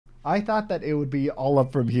I thought that it would be all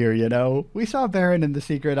up from here, you know? We saw Baron in the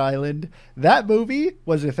Secret Island. That movie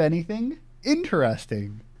was, if anything,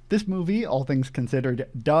 interesting. This movie, all things considered,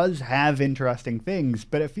 does have interesting things,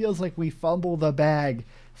 but it feels like we fumble the bag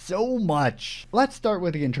so much. Let's start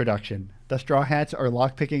with the introduction. The Straw Hats are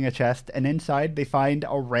lockpicking a chest, and inside they find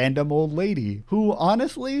a random old lady, who,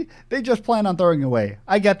 honestly, they just plan on throwing away.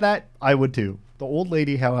 I get that. I would too. The old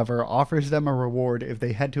lady, however, offers them a reward if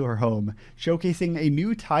they head to her home, showcasing a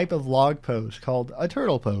new type of log pose called a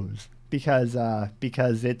turtle pose. Because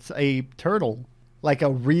it's a turtle. Like a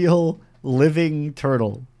real, living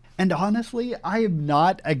turtle. And honestly, I am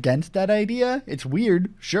not against that idea. It's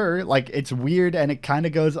weird, sure. Like, it's weird and it kind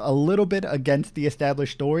of goes a little bit against the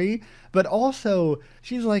established story. But also,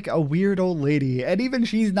 she's like a weird old lady. And even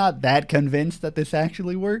she's not that convinced that this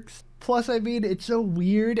actually works. Plus, I mean, it's so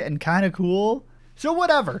weird and kind of cool. So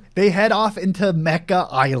whatever, they head off into Mecha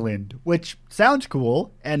Island, which sounds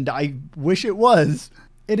cool, and I wish it was.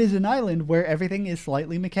 It is an island where everything is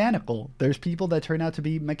slightly mechanical. There's people that turn out to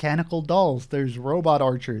be mechanical dolls, there's robot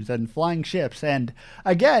archers and flying ships, and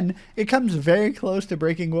again, it comes very close to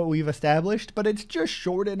breaking what we've established, but it's just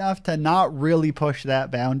short enough to not really push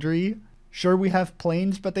that boundary. Sure, we have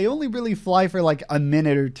planes, but they only really fly for like a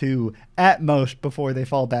minute or two at most before they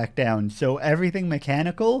fall back down, so everything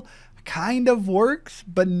mechanical kind of works,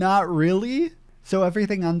 but not really. So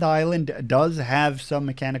everything on the island does have some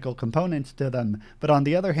mechanical components to them, but on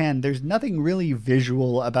the other hand, there's nothing really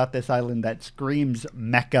visual about this island that screams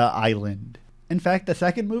Mecha Island. In fact, the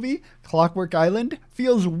second movie, Clockwork Island,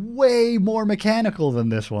 feels way more mechanical than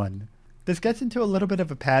this one. This gets into a little bit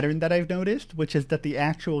of a pattern that I've noticed, which is that the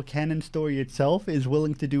actual canon story itself is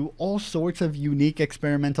willing to do all sorts of unique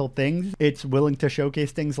experimental things. It's willing to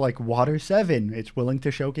showcase things like Water 7, it's willing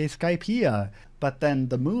to showcase Skypiea, but then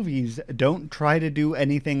the movies don't try to do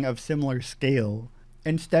anything of similar scale.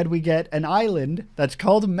 Instead, we get an island that's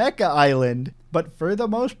called Mecha Island, but for the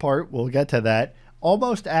most part, we'll get to that,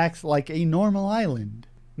 almost acts like a normal island.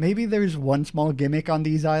 Maybe there's one small gimmick on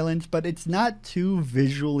these islands, but it's not too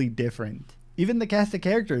visually different. Even the cast of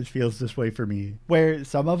characters feels this way for me, where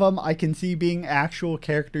some of them I can see being actual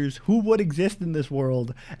characters who would exist in this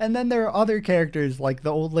world, and then there are other characters like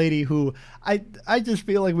the old lady who I just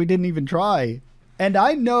feel like we didn't even try. And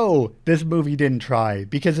I know this movie didn't try,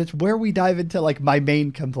 because it's where we dive into like my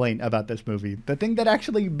main complaint about this movie. The thing that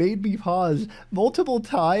actually made me pause multiple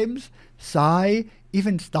times, sigh,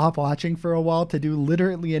 even stop watching for a while to do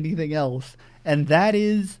literally anything else, and that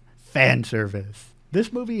is fan service.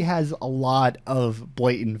 This movie has a lot of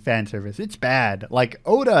blatant fan service. It's bad. Like,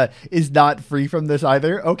 Oda is not free from this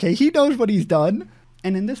either. Okay, he knows what he's done.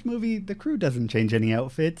 And in this movie, the crew doesn't change any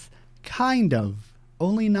outfits. Kind of.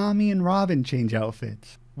 Only Nami and Robin change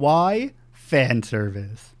outfits. Why? Fan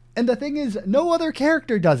service. And the thing is, no other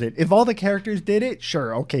character does it. If all the characters did it,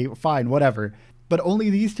 sure, okay, fine, whatever. But only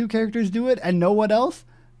these two characters do it and no one else?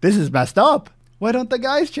 This is messed up. Why don't the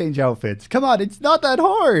guys change outfits? Come on, it's not that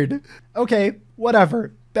hard. Okay,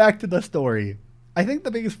 whatever. Back to the story. I think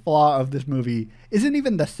the biggest flaw of this movie isn't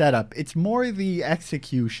even the setup, it's more the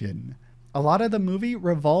execution. A lot of the movie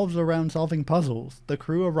revolves around solving puzzles. The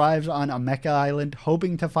crew arrives on a Mecha Island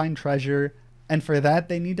hoping to find treasure, and for that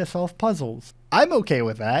they need to solve puzzles. I'm okay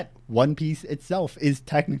with that. One Piece itself is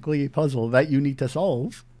technically a puzzle that you need to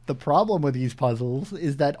solve. The problem with these puzzles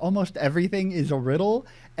is that almost everything is a riddle,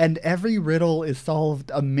 and every riddle is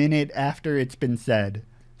solved a minute after it's been said.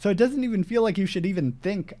 So it doesn't even feel like you should even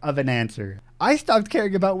think of an answer. I stopped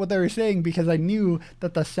caring about what they were saying because I knew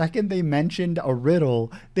that the second they mentioned a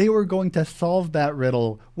riddle, they were going to solve that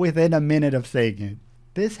riddle within a minute of saying it.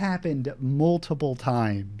 This happened multiple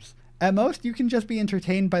times. At most, you can just be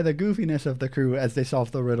entertained by the goofiness of the crew as they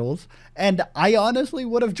solve the riddles, and I honestly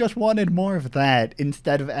would have just wanted more of that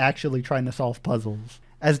instead of actually trying to solve puzzles.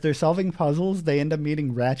 As they're solving puzzles, they end up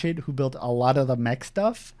meeting Ratchet, who built a lot of the mech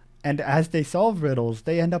stuff, and as they solve riddles,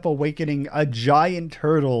 they end up awakening a giant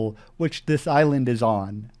turtle, which this island is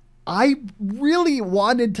on. I really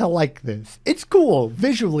wanted to like this. It's cool,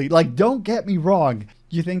 visually, like, don't get me wrong.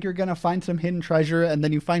 You think you're gonna find some hidden treasure and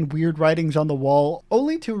then you find weird writings on the wall,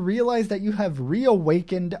 only to realize that you have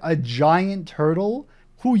reawakened a giant turtle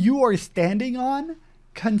who you are standing on?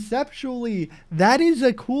 Conceptually, that is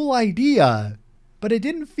a cool idea, but it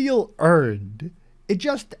didn't feel earned. It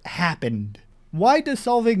just happened. Why does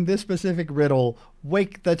solving this specific riddle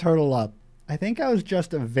wake the turtle up? I think I was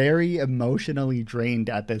just very emotionally drained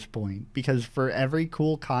at this point, because for every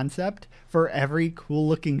cool concept, for every cool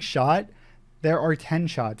looking shot, there are 10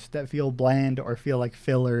 shots that feel bland or feel like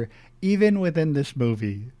filler, even within this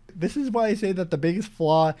movie. This is why I say that the biggest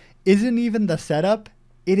flaw isn't even the setup,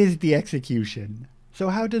 it is the execution. So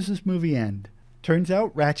how does this movie end? Turns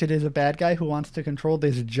out Ratchet is a bad guy who wants to control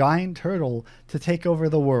this giant turtle to take over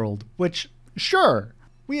the world, which, sure,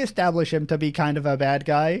 we establish him to be kind of a bad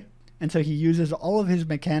guy. And so he uses all of his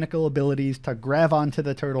mechanical abilities to grab onto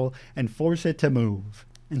the turtle and force it to move.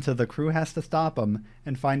 And so the crew has to stop him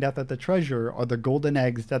and find out that the treasure are the golden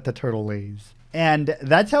eggs that the turtle lays. And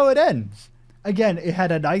that's how it ends. Again, it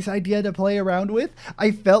had a nice idea to play around with.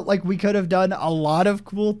 I felt like we could have done a lot of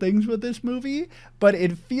cool things with this movie, but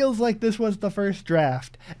it feels like this was the first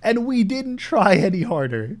draft, and we didn't try any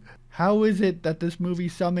harder. How is it that this movie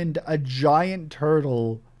summoned a giant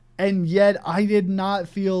turtle, and yet I did not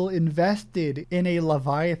feel invested in a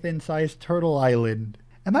Leviathan-sized turtle island?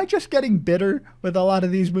 Am I just getting bitter with a lot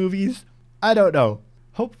of these movies? I don't know.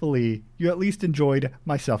 Hopefully, you at least enjoyed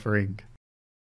my suffering.